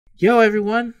Yo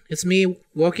everyone, it's me,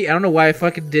 Wokey. I don't know why I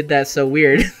fucking did that so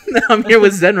weird. I'm here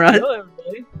with Zenrot. Hello,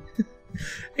 everybody.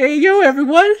 Hey yo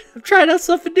everyone, I'm trying out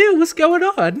something new. What's going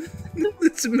on?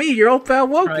 It's me, your old pal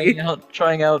Wokey.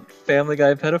 Trying out Family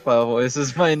Guy pedophile voice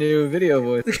is my new video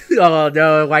voice. Oh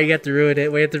no, why you have to ruin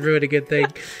it? Why you have to ruin a good thing?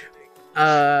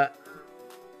 I'm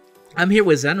here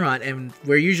with Zenrot, and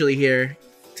we're usually here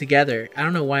together. I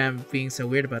don't know why I'm being so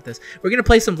weird about this. We're gonna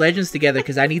play some Legends together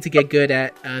because I need to get good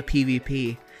at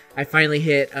PvP. I finally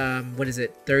hit, what is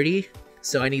it, 30?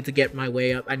 So I need to get my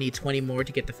way up. I need 20 more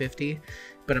to get to 50.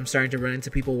 But I'm starting to run into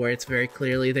people where it's very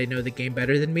clearly they know the game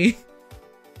better than me.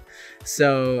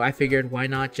 So I figured, why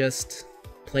not just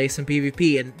play some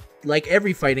PvP? And like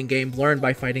every fighting game, learn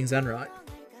by fighting Zenrot.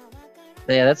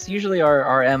 Yeah, that's usually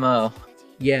our MO.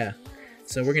 Yeah.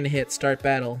 So we're going to hit start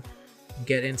battle and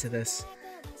get into this.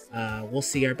 We'll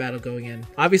see our battle going in.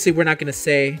 Obviously, we're not going to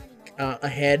say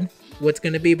ahead what's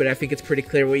going to be, but I think it's pretty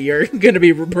clear what you're going to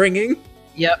be bringing.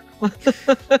 Yep.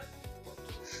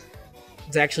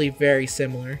 It's actually very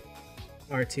similar,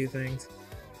 our two things.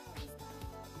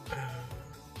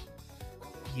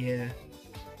 Yeah.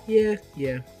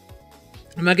 I'm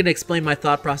not going to explain my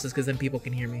thought process because then people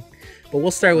can hear me. But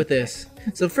we'll start with this.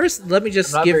 So first, let me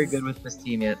just I'm not very good with this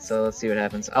team yet, so let's see what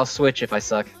happens. I'll switch if I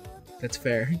suck. That's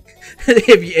fair.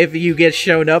 if you get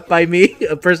shown up by me,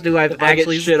 a person who I've actually... If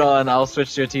I get shit on, I'll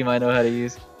switch to a team I know how to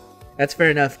use. That's fair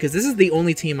enough, because this is the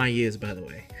only team I use, by the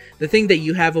way. The thing that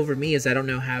you have over me is I don't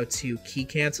know how to key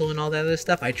cancel and all that other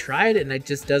stuff. I tried, and it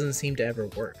just doesn't seem to ever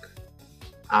work.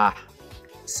 Ah.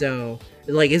 So,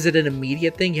 like, is it an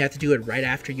immediate thing? You have to do it right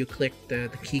after you click the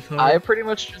key card? I pretty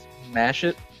much just mash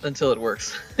it until it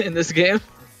works in this game.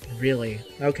 Really?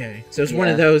 Okay. So it's one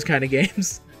of those kind of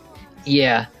games.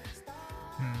 Yeah.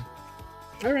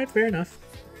 Alright, fair enough.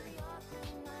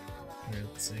 Alright,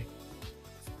 let's see.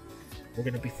 We're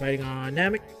gonna be fighting on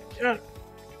Namek.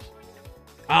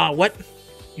 What?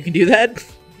 You can do that?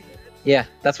 Yeah,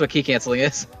 that's what key canceling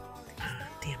is.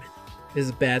 Damn it. This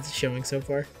is bad showing so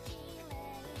far.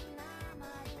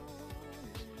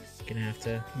 Gonna have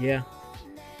to... Yeah.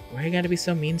 Why you gotta be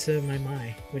so mean to my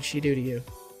Mai? What'd she do to you?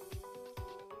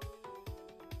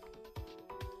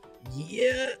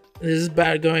 Yeah. This is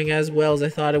about going as well as I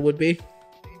thought it would be.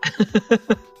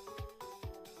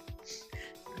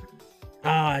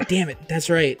 Damn it. That's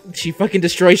right. She fucking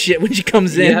destroys shit when she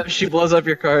comes in. Yeah, she blows up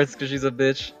your cards because she's a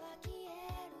bitch.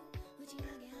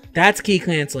 That's key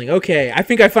canceling. Okay, I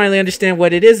think I finally understand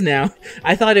what it is now.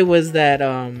 I thought it was that,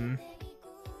 Oh,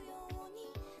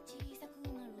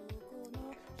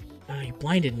 you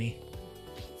blinded me.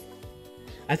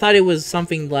 I thought it was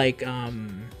something like,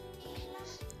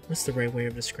 what's the right way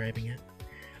of describing it?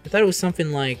 I thought it was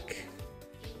something like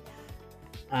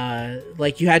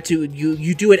you had to,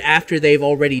 you do it after they've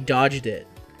already dodged it.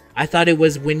 I thought it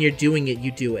was when you're doing it, you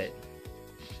do it.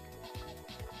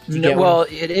 Well,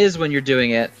 it is when you're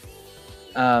doing it.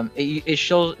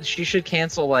 She should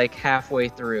cancel like halfway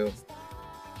through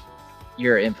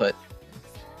your input.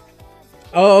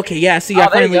 Oh, okay, yeah, see,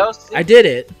 I did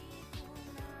it.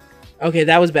 Okay,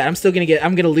 that was bad.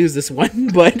 I'm gonna lose this one,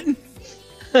 but...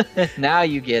 Now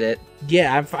you get it.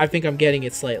 Yeah, I think I'm getting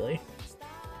it slightly.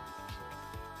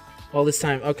 All this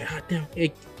time. Okay, no.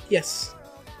 Yes.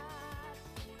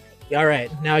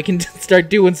 Alright, now I can start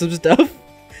doing some stuff.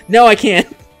 No, I can't.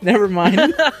 Never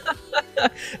mind.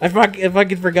 I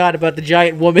fucking forgot about the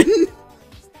giant woman.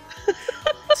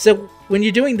 So, when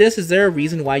you're doing this, is there a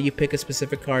reason why you pick a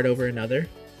specific card over another?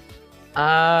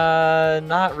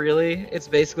 Not really. It's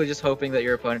basically just hoping that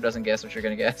your opponent doesn't guess what you're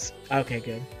gonna guess. Okay,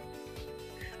 good.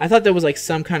 I thought there was like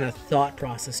some kind of thought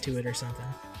process to it or something.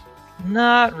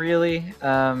 Not really.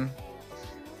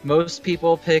 Most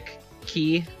people pick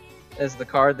key as the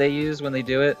card they use when they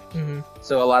do it.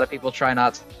 So a lot of people try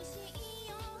not to,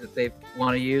 that they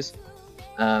want to use.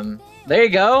 There you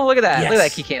go. Look at that. Yes. Look at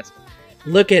that key cancel.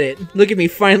 Look at it. Look at me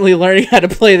finally learning how to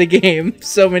play the game.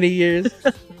 So many years.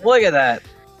 Look at that.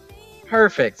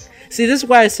 Perfect. See, this is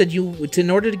why I said in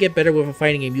order to get better with a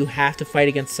fighting game, you have to fight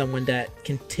against someone that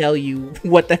can tell you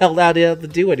what the hell how to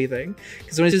do anything.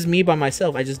 Because when it's just me by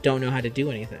myself, I just don't know how to do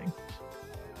anything.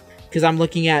 Because I'm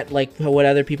looking at like what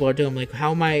other people are doing. I'm like,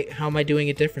 how am I doing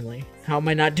it differently? How am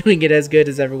I not doing it as good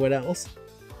as everyone else?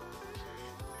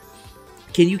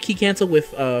 Can you key cancel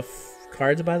with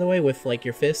cards, by the way, with like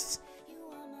your fists?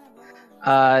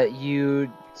 You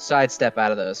sidestep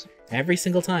out of those. Every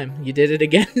single time. You did it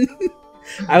again.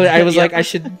 I was like, I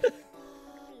should...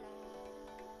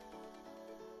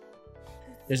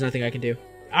 There's nothing I can do.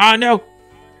 Ah, no!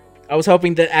 I was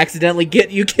hoping to accidentally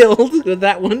get you killed with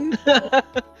that one.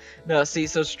 No, see,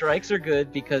 so strikes are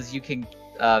good because you can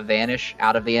vanish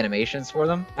out of the animations for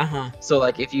them. So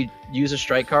like if you use a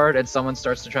strike card and someone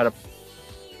starts to try to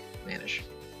vanish.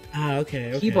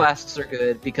 Okay. Key blasts are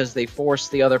good because they force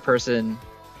the other person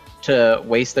to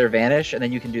waste their vanish, and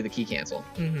then you can do the key cancel.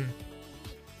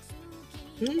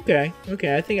 Okay.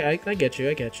 I think I get you.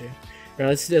 All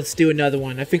right, let's do another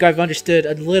one. I think I've understood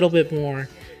a little bit more.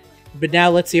 But now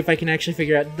let's see if I can actually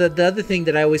figure out... The other thing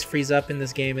that I always freeze up in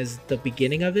this game is the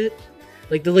beginning of it.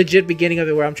 Like, the legit beginning of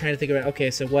it where I'm trying to think about, okay,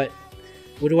 so what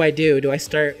do I do? Do I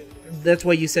start... That's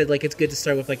why you said, like, it's good to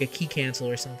start with, like, a key cancel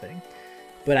or something.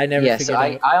 But I never figured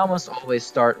out... I almost always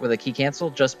start with a key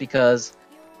cancel just because...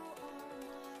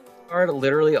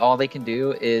 Literally all they can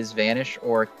do is vanish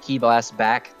or key blast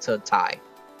back to tie.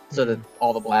 So that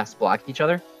all the blasts block each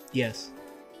other. Yes.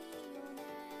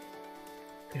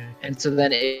 Okay. And so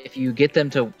then if you get them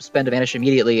to spend a vanish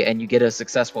immediately and you get a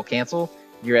successful cancel,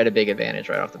 you're at a big advantage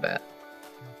right off the bat.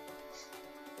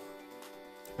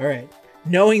 Alright.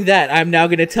 Knowing that, I'm now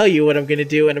going to tell you what I'm going to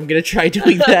do, and I'm going to try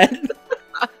doing that.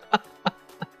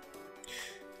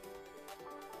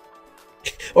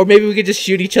 Or maybe we could just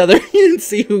shoot each other and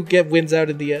see who wins out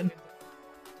in the end.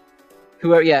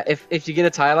 Whoever, yeah, if you get a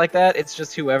tie like that, it's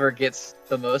just whoever gets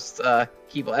the most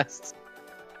key blasts.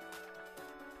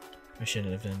 I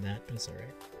shouldn't have done that, but it's alright.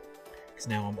 Because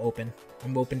now I'm open.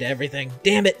 I'm open to everything.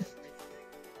 Damn it!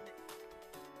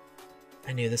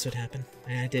 I knew this would happen.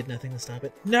 And I did nothing to stop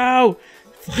it. No!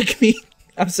 Fuck me.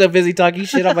 I'm so busy talking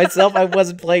shit on myself, I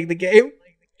wasn't playing the game.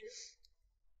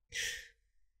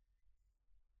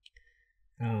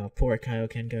 Oh, poor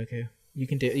Kaioken Goku. You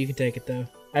can take it though.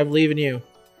 I believe in you.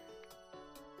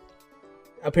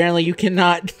 Apparently you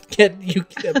cannot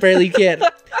apparently you can't.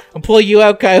 I'll pull you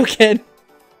out, Kaioken.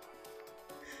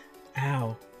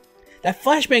 Ow. That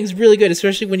flashbang is really good,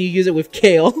 especially when you use it with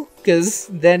Kale, because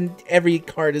then every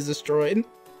card is destroyed.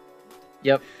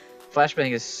 Yep.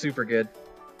 Flashbang is super good.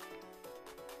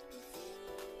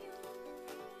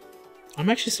 I'm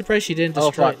actually surprised she didn't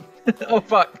destroy it. Oh,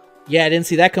 fuck. Yeah, I didn't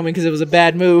see that coming because it was a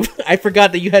bad move. I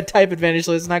forgot that you had type advantage,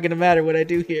 so it's not going to matter what I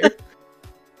do here.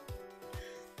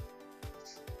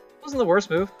 Wasn't the worst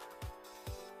move.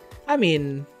 I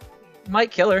mean...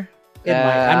 Might kill her. It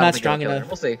might. I'm not strong enough.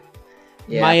 We'll see.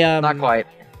 Yeah, not quite.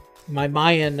 My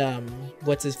Mayan,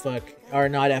 what's his fuck, are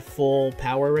not at full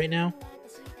power right now.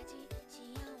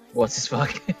 What's his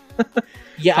fuck?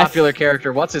 Yeah, popular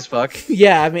character, what's his fuck?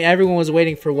 Yeah, I mean, everyone was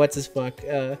waiting for what's his fuck.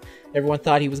 Everyone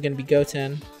thought he was going to be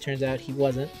Goten. Turns out he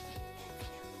wasn't.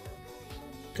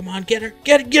 Come on, get her!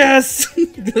 Get it! Yes!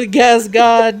 Yes,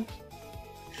 God!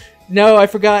 No, I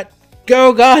forgot.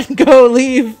 Go, God! Go,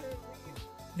 leave!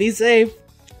 Be safe!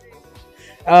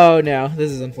 Oh, no.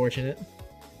 This is unfortunate.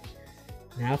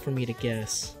 Now for me to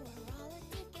guess.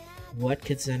 What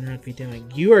could Zenrot be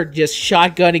doing? You are just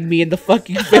shotgunning me in the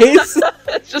fucking face!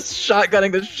 Just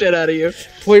shotgunning the shit out of you.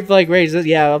 Point blank range.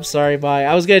 Yeah, I'm sorry, bye.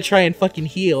 I was gonna try and fucking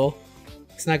heal.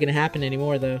 It's not gonna happen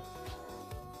anymore, though.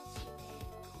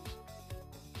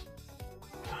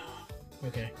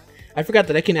 Okay. I forgot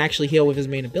that I can actually heal with his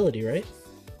main ability, right?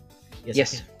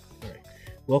 Yes. I can. Alright.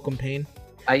 Welcome, Pain.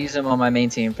 I use him on my main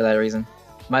team for that reason.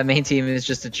 My main team is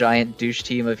just a giant douche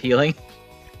team of healing.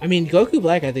 I mean, Goku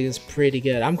Black, I think, is pretty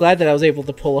good. I'm glad that I was able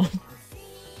to pull him.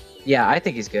 Yeah, I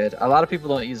think he's good. A lot of people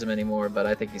don't use him anymore, but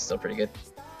I think he's still pretty good.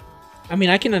 I mean,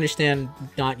 I can understand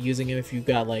not using him if you've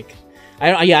got, like...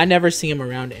 I never see him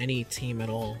around any team at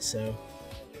all, so...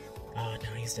 Oh, no,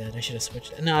 he's dead. I should have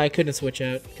switched... No, I couldn't switch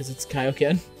out, because it's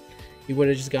Kaioken. He would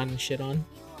have just gotten shit on.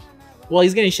 Well,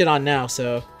 he's getting shit on now,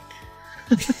 so...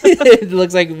 It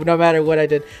looks like no matter what I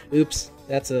did... Oops,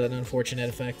 that's an unfortunate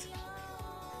effect.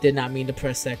 Did not mean to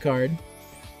press that card.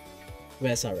 But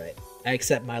that's alright. I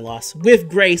accept my loss with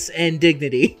grace and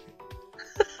dignity.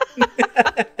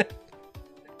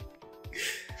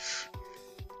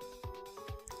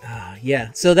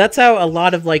 Yeah, so that's how a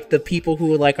lot of like the people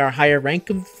who like are higher rank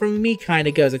from me kind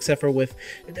of goes, except for with...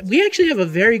 We actually have a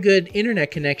very good internet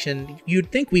connection.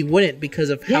 You'd think we wouldn't because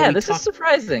of how we this is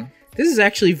surprising. This is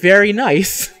actually very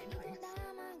nice.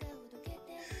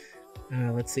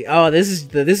 Let's see. Oh, this is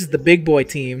the big boy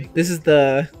team. This is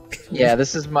the... Yeah,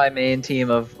 this is my main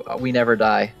team of We Never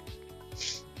Die.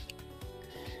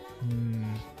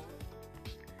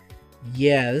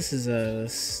 Yeah, this is a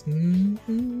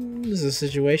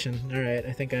situation. All right,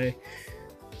 I think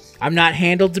I'm not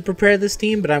handled to prepare this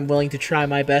team, but I'm willing to try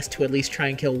my best to at least try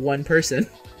and kill one person.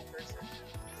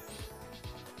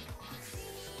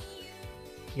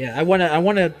 Yeah, I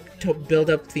wanna build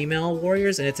up female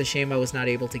warriors, and it's a shame I was not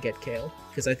able to get Kale,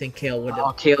 because I think Kale would.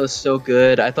 Oh, Kale is so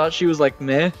good. I thought she was like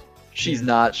meh. She's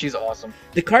not. She's awesome.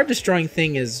 The card destroying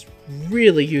thing is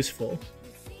really useful.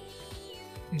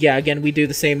 Yeah, again, we do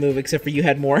the same move, except for you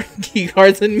had more key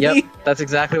cards than me. Yep, that's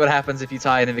exactly what happens if you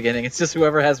tie in the beginning. It's just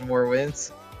whoever has more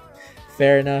wins.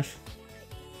 Fair enough.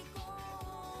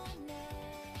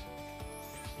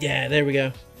 Yeah, there we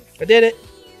go. I did it.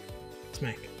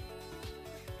 Smack.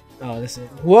 Oh, this is...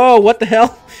 Whoa, what the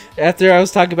hell? After I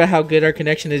was talking about how good our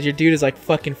connection is, your dude is like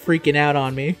fucking freaking out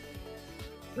on me.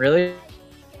 Really?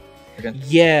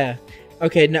 Yeah.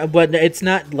 Okay, no, but it's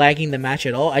not lagging the match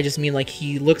at all. I just mean like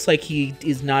he looks like he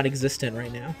is not existent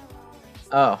right now.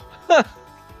 Oh.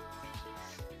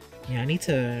 Yeah, I need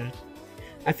to...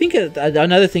 I think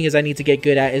another thing is I need to get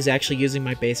good at is actually using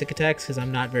my basic attacks, because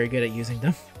I'm not very good at using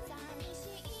them.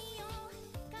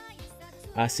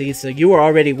 See, so you were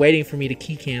already waiting for me to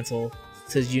key cancel,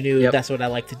 since you knew that's what I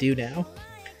like to do now.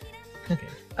 Okay.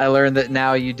 I learned that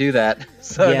now you do that,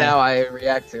 so now I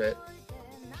react to it.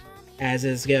 As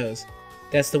is goes.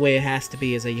 That's the way it has to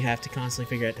be, is that you have to constantly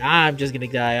figure out, I'm just gonna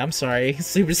die, I'm sorry,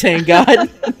 Super Saiyan God.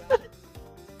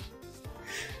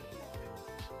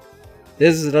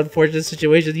 This is an unfortunate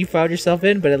situation you found yourself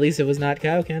in, but at least it was not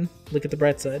Kaioken. Look at the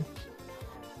bright side.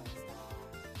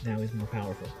 Now he's more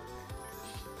powerful.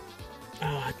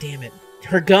 Ah, oh, damn it.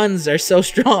 Her guns are so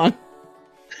strong.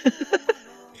 Okay,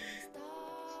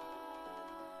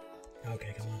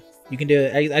 come on. You can do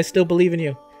it. I still believe in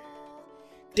you.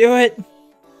 Do it!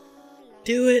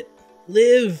 Do it!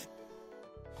 Live!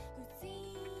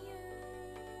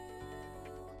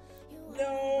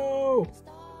 No!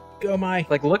 Go, Mai.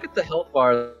 Like, look at the health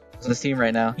bar on this team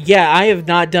right now. Yeah, I have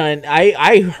not done...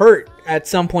 I hurt at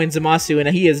some point Zamasu, and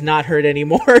he is not hurt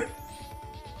anymore.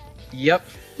 Yep.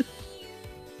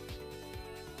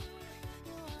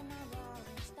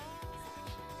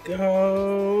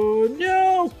 Go!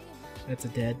 No! That's a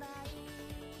dead.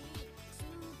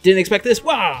 Didn't expect this.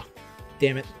 Wow!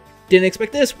 Damn it. Didn't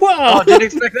expect this. Whoa! Oh, didn't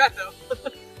expect that,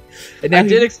 though. And now I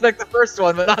did expect the first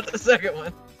one, but not the second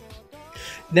one.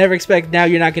 Never expect... Now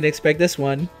you're not going to expect this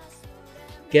one.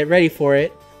 Get ready for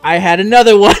it. I had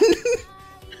another one!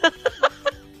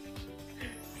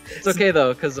 It's okay,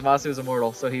 though, because Zamasu is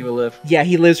immortal, so he will live. Yeah,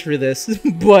 he lives for this.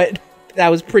 But that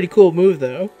was a pretty cool move,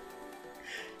 though.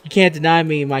 You can't deny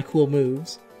me my cool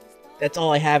moves. That's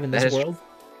all I have in this world.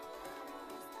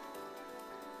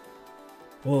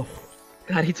 Oh.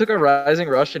 God, he took a Rising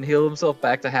Rush and healed himself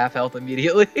back to half health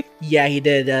immediately. Yeah, he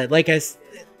did.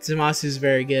 Zamasu's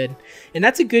very good. And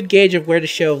that's a good gauge of where to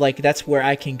show, like, that's where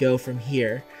I can go from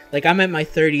here. Like, I'm at my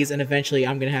 30s, and eventually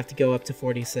I'm going to have to go up to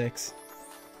 46.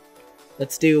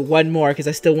 Let's do one more, because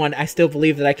I still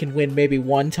believe that I can win maybe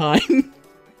one time.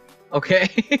 Okay.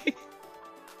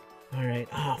 Alright.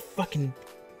 Oh, fucking...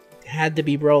 Had to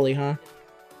be Broly, huh?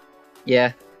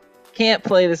 Yeah. Can't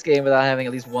play this game without having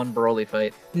at least one Broly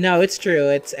fight. No, it's true.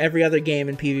 It's every other game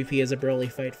in PvP is a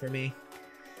Broly fight for me.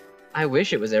 I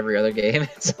wish it was every other game.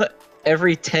 It's like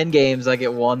every 10 games I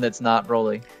get one that's not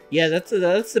Broly. Yeah, that's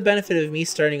the benefit of me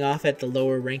starting off at the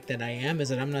lower rank that I am, is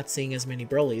that I'm not seeing as many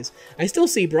Brolys. I still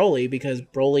see Broly, because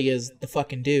Broly is the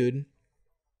fucking dude.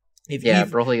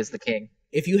 Broly is the king.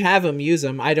 If you have him, use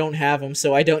him. I don't have him,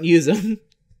 so I don't use him.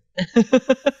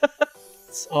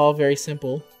 It's all very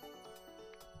simple.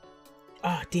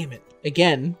 Ah, oh, damn it.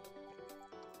 Again.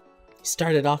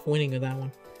 Started off winning with that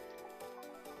one.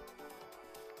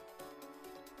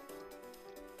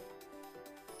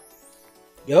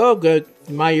 Oh, good.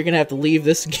 Mai, you're gonna have to leave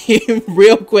this game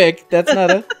real quick. That's not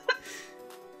a...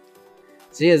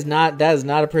 that is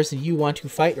not a person you want to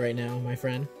fight right now, my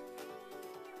friend.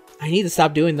 I need to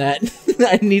stop doing that.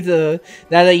 I need to...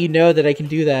 Now that you know that I can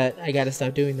do that, I gotta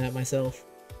stop doing that myself.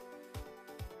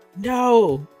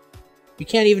 No! You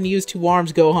can't even use two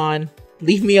arms, Gohan.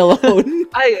 Leave me alone.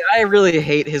 I really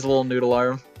hate his little noodle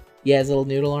arm. Yeah, his little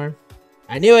noodle arm.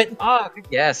 I knew it! Oh, good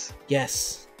guess.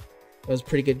 Yes. That was a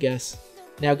pretty good guess.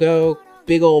 Now go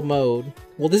big old mode.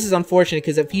 Well, this is unfortunate,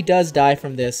 because if he does die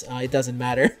from this, it doesn't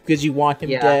matter, because you want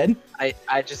him dead.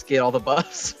 I just get all the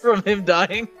buffs from him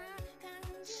dying.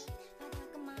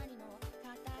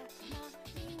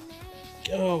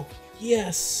 Go.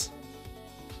 Yes.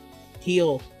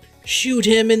 Heal. Shoot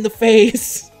him in the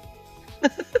face.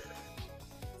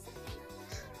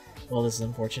 Well, this is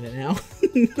unfortunate now.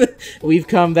 We've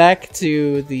come back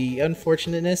to the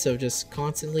unfortunateness of just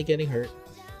constantly getting hurt.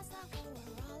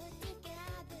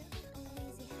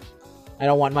 I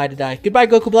don't want Mai to die. Goodbye,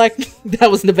 Goku Black. That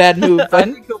wasn't a bad move. But...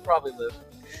 I think he'll probably live.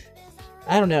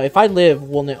 I don't know. If I live,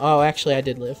 we'll know. Oh, actually, I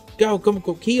did live. Go,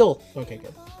 heal. Okay,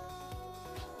 good.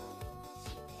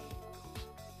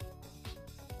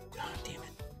 God damn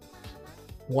it.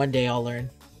 One day I'll learn.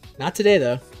 Not today,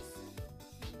 though.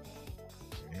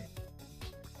 Alright.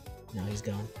 Now he's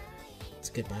gone. It's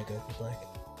goodbye, Goku Black.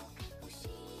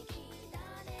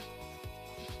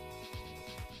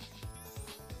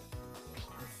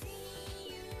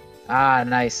 Ah,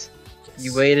 nice.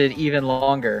 You waited even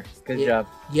longer. Good job.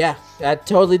 Yeah, I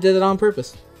totally did it on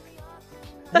purpose.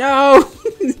 No!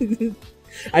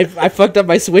 I fucked up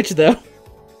my switch, though.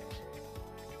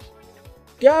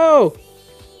 Go!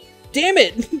 Damn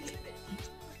it!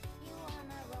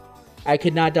 I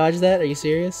could not dodge that? Are you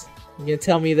serious? You gonna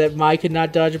tell me that Mai could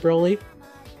not dodge Broly?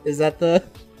 Is that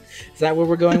where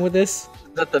we're going with this?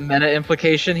 Is that the meta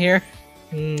implication here?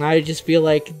 I just feel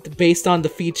like, based on the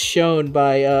feats shown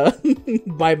by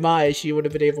by Mai, she would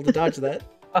have been able to dodge that.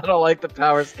 I don't like the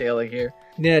power scaling here.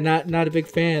 Yeah, not a big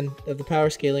fan of the power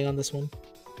scaling on this one.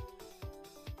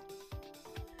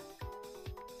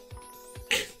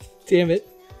 Damn it.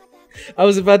 I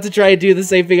was about to try and do the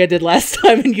same thing I did last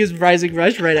time and use Rising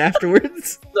Rush right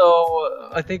afterwards. So,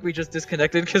 I think we just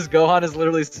disconnected because Gohan is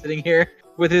literally sitting here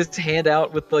with his hand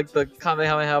out with like the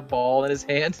Kamehameha ball in his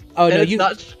hand. Oh no, it's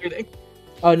not shooting.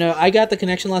 Oh no, I got the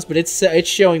connection loss, but it's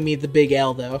showing me the big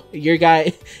L though. Your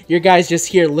guy's just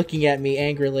here looking at me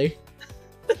angrily.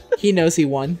 He knows he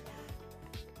won.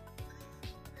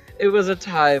 It was a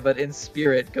tie, but in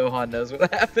spirit, Gohan knows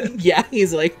what happened. Yeah,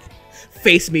 he's like,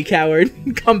 face me, coward.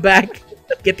 Come back.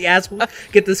 Get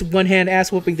this one-hand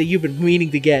ass whooping that you've been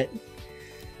meaning to get.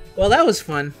 Well, that was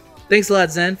fun. Thanks a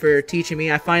lot, Zen, for teaching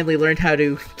me. I finally learned how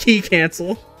to key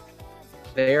cancel.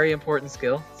 Very important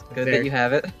skill. It's good that you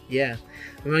have it. Yeah.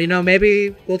 Well, you know,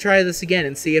 maybe we'll try this again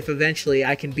and see if eventually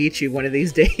I can beat you one of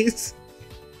these days.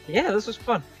 Yeah, this was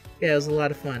fun. Yeah, it was a lot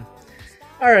of fun.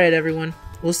 Alright, everyone.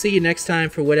 We'll see you next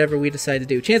time for whatever we decide to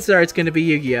do. Chances are it's going to be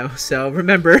Yu-Gi-Oh! So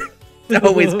remember,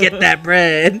 always get that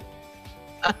bread.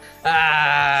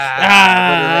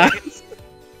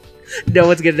 No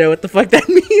one's going to know what the fuck that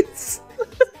means.